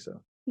I think so.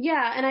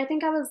 Yeah, and I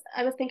think I was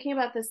thinking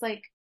about this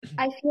like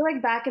I feel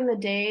like back in the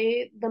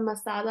day, the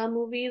Masala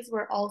movies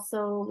were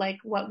also like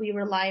what we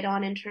relied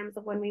on in terms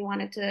of when we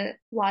wanted to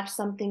watch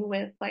something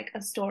with like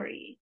a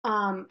story.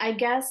 I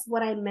guess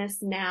what I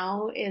miss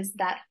now is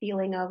that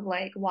feeling of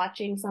like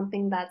watching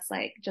something that's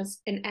like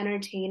just an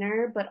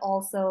entertainer, but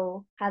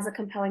also has a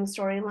compelling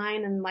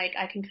storyline and like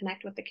I can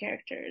connect with the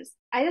characters.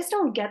 I just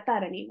don't get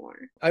that anymore.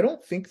 I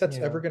don't think that's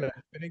Yeah. ever going to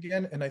happen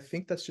again, and I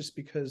think that's just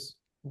because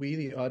we,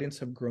 the audience,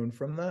 have grown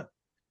from that.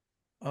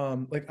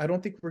 Like I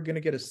don't think we're gonna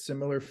get a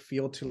similar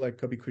feel to like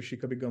Kabhi Khushi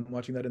Kabhi Gum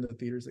watching that in the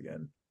theaters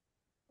again.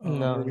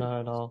 No, Where we,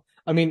 not at all.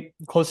 I mean,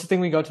 closest thing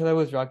we got to that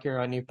was Rocky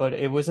Rani, but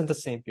it wasn't the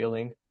same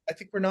feeling. I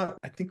think we're not.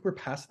 I think we're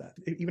past that.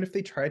 Even if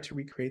they tried to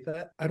recreate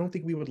that, I don't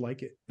think we would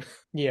like it.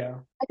 Yeah.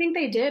 I think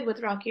they did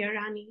with Rocky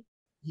Rani.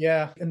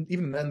 Yeah, and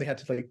even then they had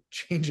to like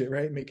change it,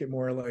 right? Make it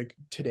more like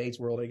today's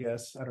world, I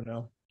guess. I don't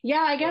know.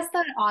 Yeah, I But guess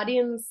that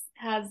audience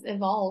has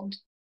evolved.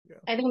 yeah,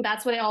 I think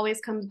that's what it always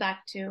comes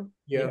back to.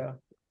 yeah. Yeah.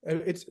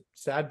 It's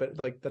sad, but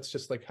like that's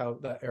just like how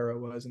that era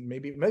was, and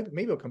maybe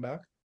it'll come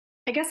back.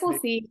 I guess we'll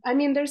Maybe see. I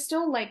mean, there's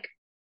still like,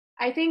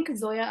 I think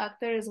Zoya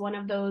Akhtar is one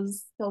of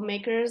those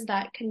filmmakers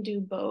that can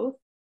do both.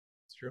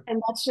 it's true. And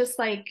that's just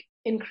like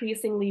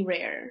increasingly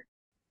rare.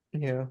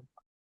 Yeah.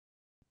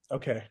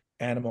 Okay,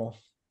 Animal.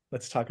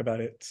 Let's talk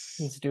about it.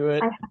 Let's do I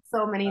it. have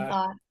so many Uh,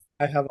 thoughts.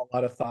 I have a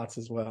lot of thoughts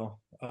as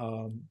well.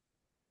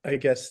 I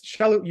guess,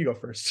 Shallow, you go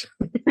first.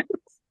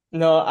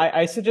 No,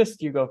 I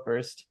suggest you go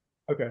first.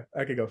 Okay,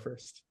 I could go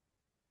first.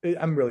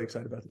 I'm really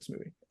excited about this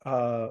movie.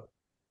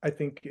 I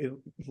think it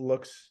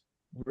looks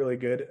really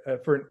good. I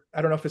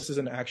don't know if this is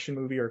an action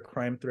movie or a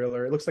crime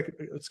thriller. It looks like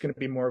it's going to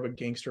be more of a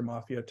gangster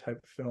mafia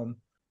type film,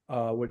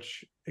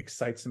 which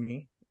excites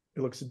me.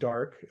 It looks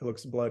dark. It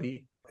looks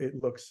bloody.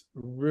 It looks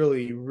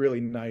really, really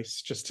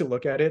nice just to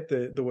look at it.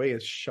 The way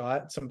it's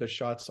shot, some of the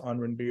shots on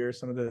Ranbir,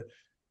 some of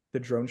the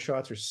drone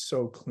shots are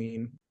so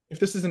clean. If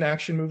this is an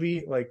action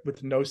movie, like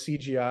with no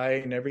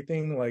CGI and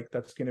everything, like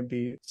that's going to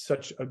be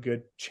such a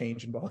good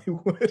change in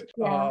Bollywood.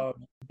 Yeah.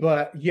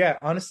 But yeah,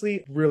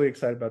 honestly, really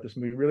excited about this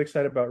movie. Really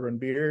excited about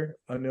Ranbir,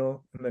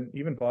 Anil, and then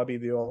even Bobby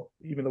Deol.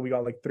 Even though we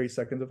got like 3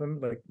 seconds of him,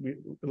 it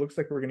looks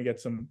like we're going to get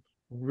some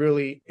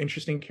really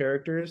interesting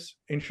characters,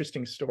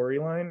 interesting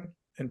storyline,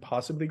 and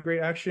possibly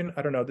great action.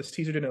 I don't know. This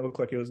teaser didn't look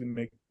like it was going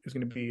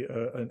to be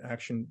an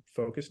action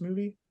focused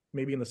movie.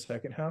 Maybe in the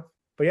second half.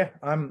 But yeah,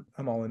 I'm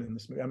all in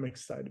this movie. I'm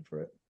excited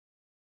for it.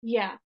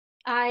 Yeah.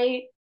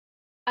 I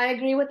I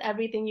agree with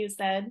everything you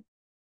said.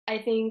 I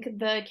think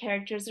the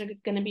characters are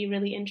going to be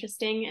really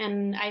interesting,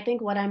 and I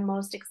think what I'm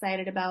most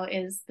excited about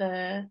is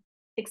the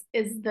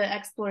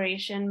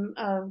exploration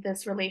of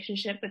this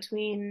relationship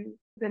between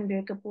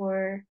Ranbir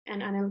Kapoor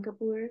and Anil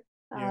Kapoor.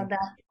 Yeah.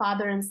 That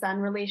father and son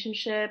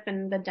relationship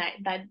and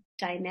that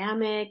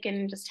dynamic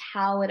and just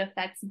how it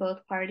affects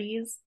both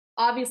parties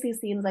obviously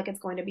seems like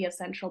it's going to be a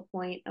central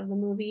point of the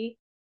movie.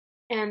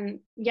 And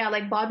yeah,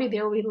 like Bobby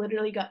Deol, we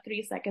literally got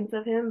 3 seconds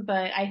of him,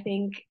 but I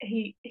think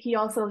he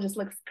also just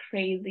looks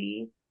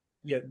crazy.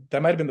 Yeah,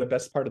 that might have been the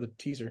best part of the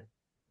teaser.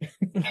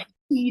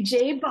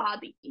 DJ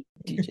Bobby.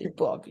 DJ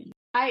Bobby.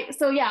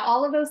 So yeah,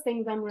 all of those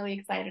things I'm really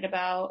excited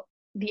about.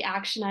 The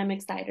action I'm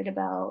excited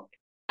about.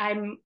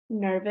 I'm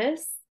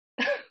nervous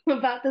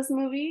about this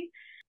movie,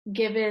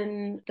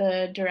 given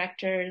the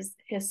director's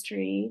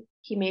history.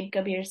 He made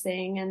Kabir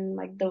Singh, and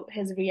like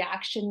his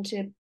reaction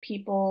to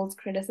people's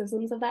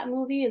criticisms of that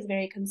movie is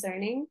very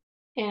concerning.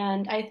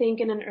 And I think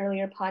in an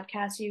earlier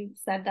podcast you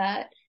said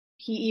that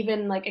he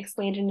even like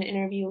explained in an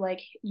interview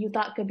like you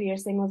thought Kabir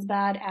Singh was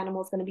bad,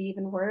 Animal's going to be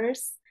even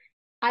worse.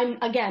 I'm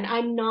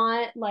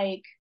not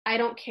like I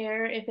don't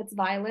care if it's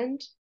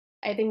violent.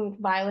 I think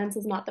violence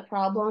is not the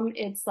problem.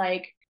 It's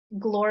like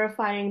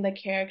glorifying the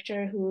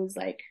character who's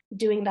like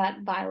doing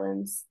that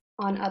violence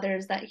on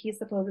others that he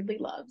supposedly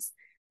loves.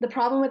 The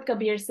problem with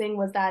Kabir Singh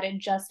was that it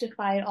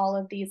justified all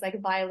of these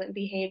like violent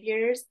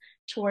behaviors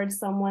towards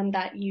someone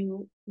that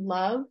you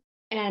love.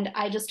 And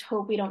I just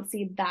hope we don't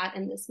see that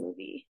in this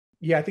movie.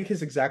 Yeah, I think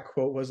his exact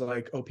quote was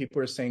like, "Oh,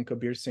 people are saying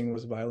Kabir Singh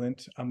was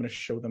violent. I'm going to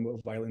show them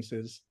what violence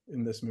is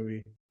in this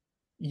movie."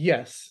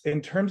 Yes,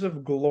 in terms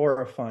of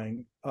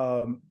glorifying,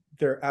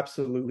 there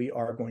absolutely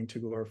are going to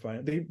glorify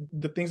it.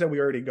 The things that we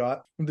already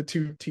got from the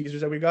two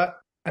teasers that we got.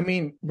 I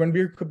mean,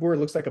 Ranbir Kapoor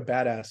looks like a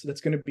badass.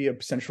 That's going to be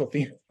a central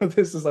theme of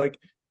this. Is like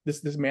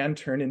this man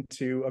turned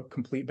into a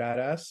complete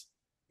badass.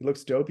 He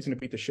looks dope. He's going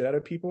to beat the shit out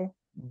of people.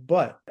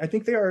 But I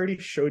think they already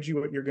showed you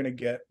what you're going to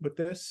get with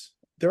this.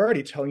 They're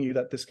already telling you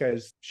that this guy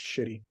is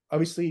shitty.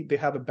 Obviously, they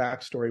have a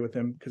backstory with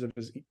him because of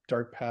his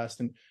dark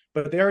past,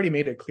 but they already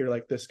made it clear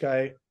like this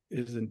guy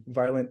is a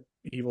violent,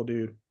 evil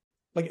dude.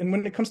 like, and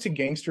when it comes to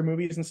gangster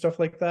movies and stuff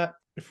like that,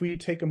 if we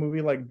take a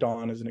movie like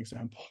Dawn as an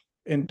example,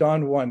 in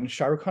Dawn 1,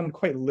 Shah Rukh Khan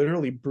quite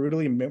literally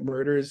brutally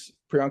murders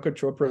Priyanka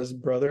Chopra's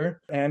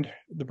brother, and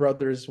the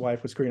brother's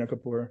wife was Kareena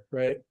Kapoor,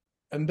 right?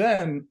 And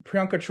then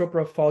Priyanka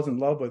Chopra falls in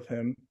love with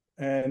him,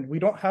 and we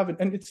don't have it,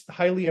 and it's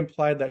highly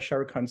implied that Shah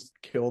Rukh Khan's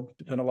killed,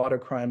 done a lot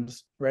of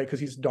crimes, right? Because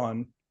he's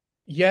Dawn.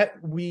 Yet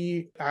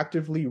we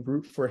actively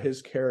root for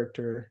his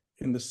character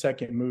in the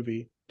second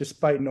movie,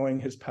 despite knowing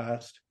his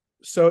past.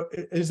 So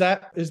is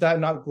that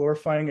not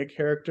glorifying a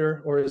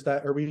character, or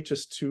are we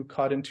just too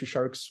caught into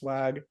Shark's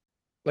swag?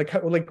 Why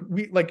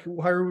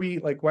are we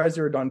like, why is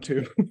there a Dawn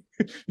 2? You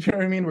know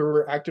what I mean? Where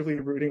we're actively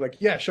rooting, like,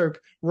 yeah, Shark,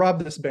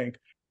 rob this bank.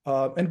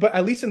 But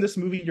at least in this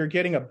movie, you're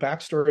getting a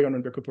backstory on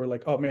Ranbir Kapoor,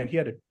 like, oh man,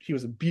 he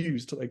was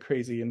abused like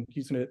crazy, and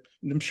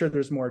I'm sure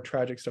there's more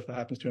tragic stuff that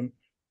happens to him.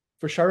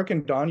 For Shah Rukh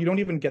and Dawn, you don't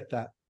even get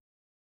that.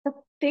 The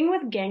thing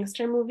with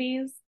gangster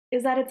movies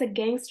is that it's a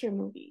gangster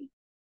movie.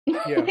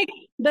 Yeah. Like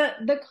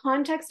the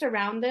context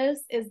around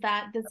this is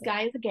that this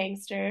guy is a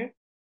gangster.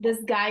 This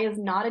guy is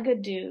not a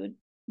good dude.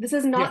 This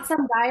is Yeah. not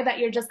some guy that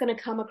you're just going to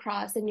come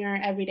across in your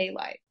everyday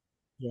life.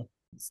 Yeah.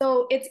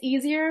 So it's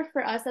easier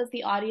for us as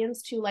the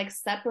audience to like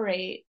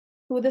separate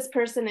who this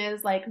person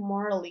is like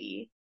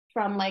morally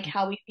from like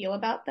how we feel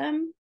about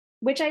them,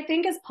 which I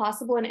think is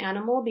possible in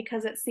Animal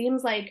because it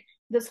seems like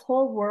this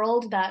whole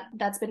world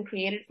that's been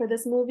created for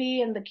this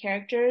movie and the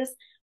characters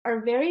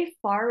are very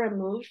far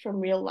removed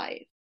from real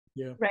life.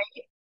 Yeah. Right.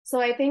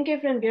 So I think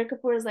if Ranbir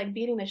Kapoor is like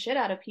beating the shit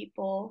out of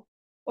people,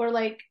 or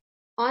like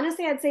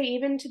honestly, I'd say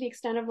even to the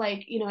extent of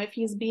like, if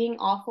he's being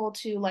awful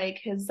to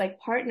like his like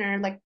partner,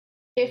 like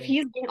if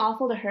he's being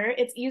awful to her,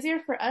 it's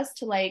easier for us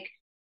to like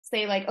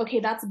say like, okay,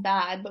 that's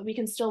bad, but we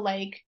can still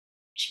like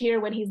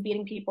cheer when he's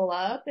beating people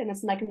up and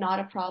it's like not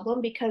a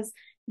problem because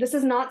this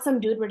is not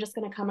some dude we're just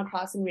gonna come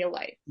across in real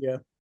life. Yeah.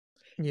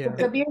 Yeah.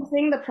 The big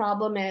thing, the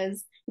problem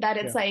is that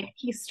it's Yeah. like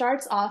he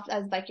starts off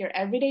as like your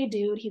everyday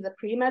dude. He's a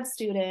pre-med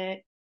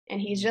student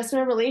and he's just in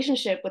a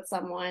relationship with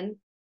someone.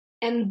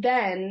 And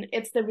then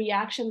it's the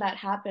reaction that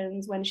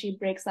happens when she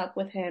breaks up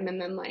with him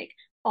and then like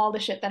all the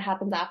shit that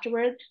happens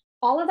afterward.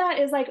 All of that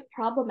is like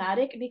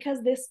problematic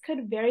because this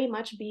could very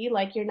much be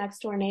like your next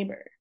door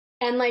neighbor.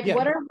 And like Yeah.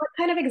 what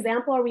kind of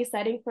example are we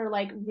setting for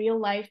like real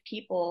life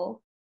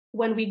people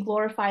when we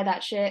glorify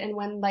that shit and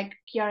when like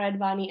Kiara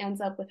Advani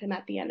ends up with him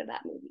at the end of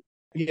that movie?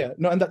 Yeah,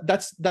 no, and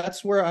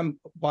that's why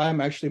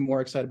I'm actually more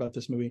excited about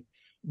this movie,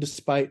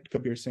 despite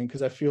Kabir Singh,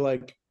 because I feel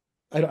like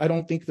I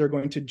don't think they're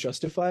going to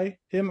justify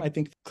him. I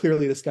think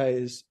clearly this guy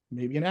is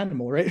maybe an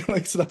animal, right?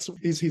 Like, so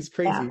he's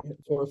crazy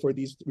for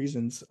these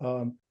reasons.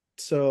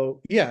 So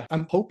yeah,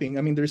 I'm hoping.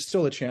 I mean, there's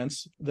still a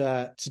chance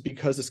that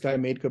because this guy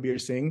made Kabir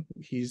Singh,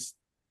 he's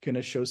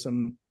gonna show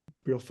some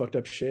real fucked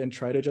up shit and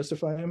try to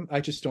justify him.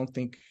 I just don't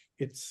think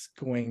it's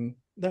going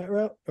that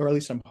route, or at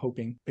least I'm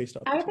hoping based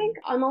off. I think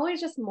I'm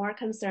always just more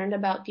concerned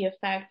about the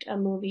effect a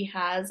movie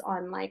has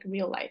on like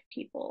real life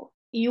people.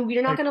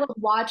 You're not gonna like,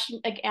 watch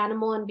like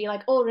Animal and be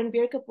like, oh,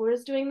 Ranbir Kapoor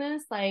is doing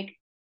this, like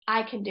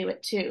I can do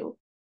it too.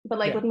 But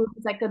like with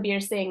movies like Kabir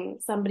Singh,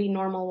 somebody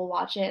normal will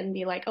watch it and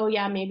be like, oh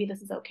yeah, maybe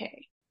this is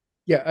okay.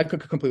 Yeah, I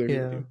could completely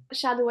agree with you.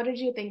 Shadu, what did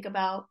you think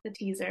about the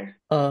teaser?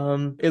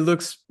 It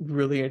looks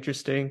really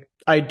interesting.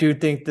 I do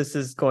think this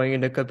is going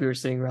into Kabir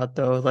Singh route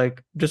though.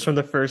 Like just from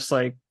the first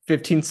like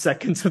 15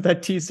 seconds of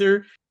that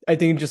teaser, I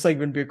think just like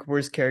Ranbir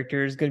Kapoor's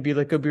character is going to be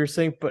like Kabir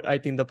Singh, but I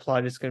think the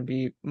plot is going to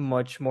be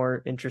much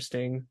more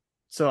interesting.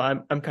 So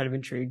I'm kind of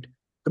intrigued.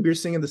 Kabir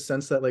Singh in the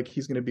sense that like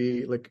he's going to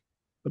be like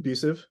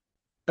abusive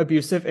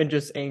and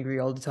just angry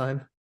all the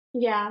time.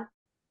 Yeah.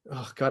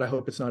 Oh God, I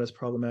hope it's not as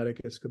problematic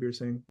as Kabir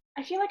Singh.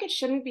 I feel like it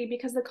shouldn't be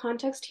because the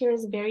context here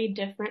is very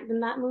different than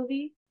that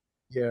movie.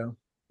 Yeah,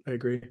 I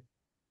agree.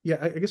 Yeah,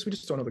 I guess we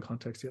just don't know the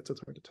context yet, so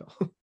it's hard to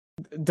tell.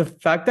 The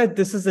fact that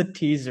this is a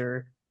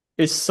teaser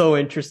is so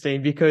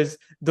interesting because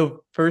the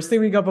first thing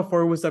we got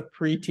before was a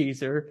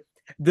pre-teaser.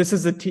 This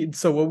is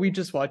so what we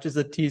just watched is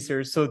a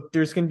teaser. So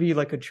there's going to be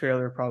like a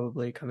trailer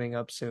probably coming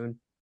up soon.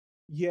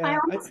 Yeah, I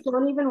almost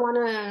don't even want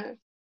to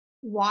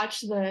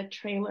watch the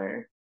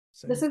trailer.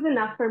 This is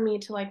enough for me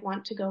to like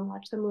want to go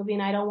watch the movie,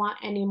 and I don't want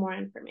any more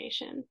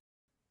information.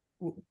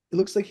 It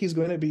looks like he's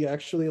going to be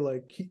actually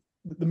like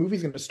the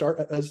movie's going to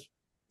start as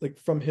like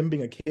from him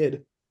being a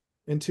kid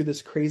into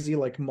this crazy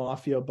like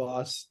mafia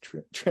boss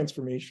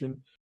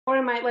transformation. Or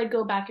it might like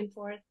go back and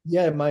forth.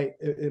 Yeah, it might.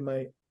 It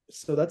might.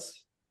 So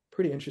that's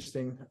pretty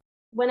interesting.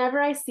 Whenever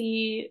I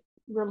see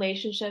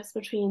relationships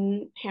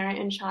between parent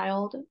and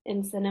child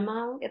in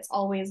cinema, it's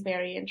always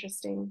very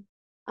interesting.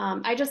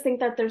 I just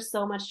think that there's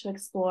so much to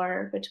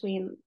explore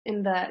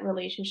in that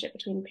relationship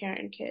between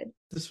parent and kid.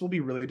 This will be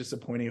really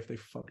disappointing if they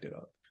fucked it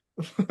up.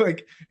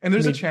 Like, and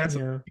there's a chance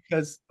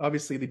because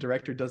obviously the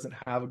director doesn't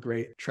have a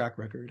great track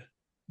record.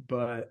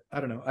 But I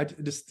don't know.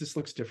 This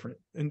looks different,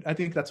 and I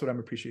think that's what I'm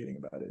appreciating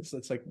about it. So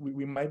it's like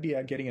we might be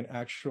getting an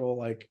actual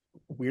like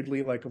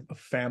weirdly like a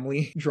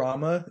family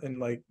drama and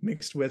like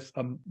mixed with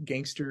a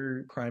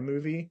gangster crime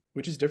movie,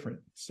 which is different.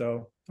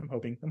 So I'm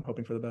hoping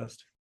for the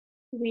best.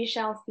 We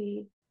shall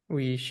see.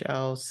 We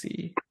shall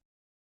see.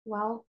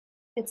 Well,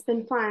 It's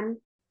been fun.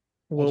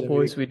 Well,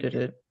 boys, we did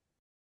it.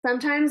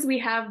 Sometimes we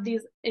have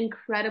these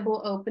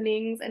incredible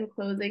openings and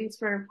closings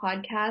for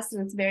podcasts,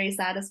 and it's very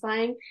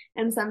satisfying.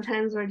 And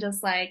sometimes we're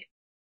just like,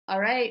 all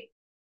right,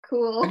 I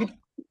cool. could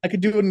I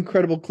could do an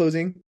incredible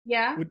closing.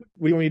 Yeah. What do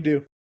you want me to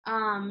do?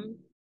 Um,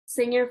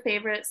 Sing your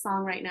favorite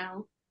song right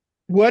now.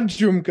 What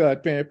drum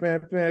cut? I could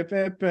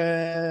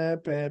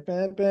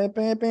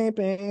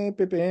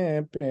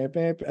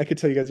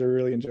tell you guys are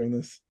really enjoying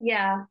this.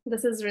 Yeah,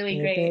 this is really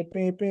great.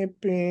 Thank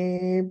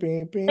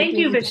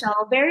you,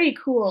 Vishal. Very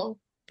cool.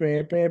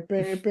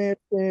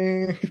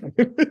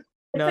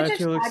 It's Now I such a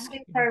feel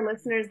tragedy for our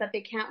listeners that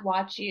they can't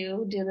watch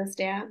you do this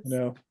dance.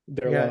 No,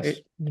 they're yeah,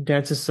 lost. the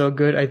dance is so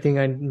good. I think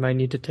I might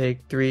need to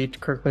take 3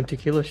 Kirkland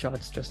tequila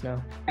shots just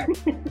now. All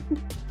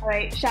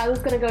right, Shalu's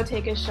gonna go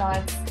take his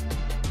shots.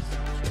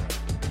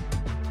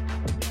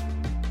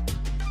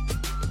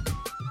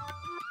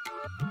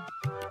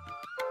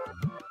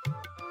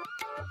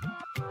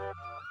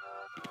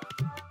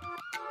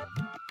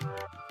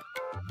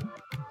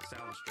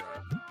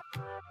 Soundstripe.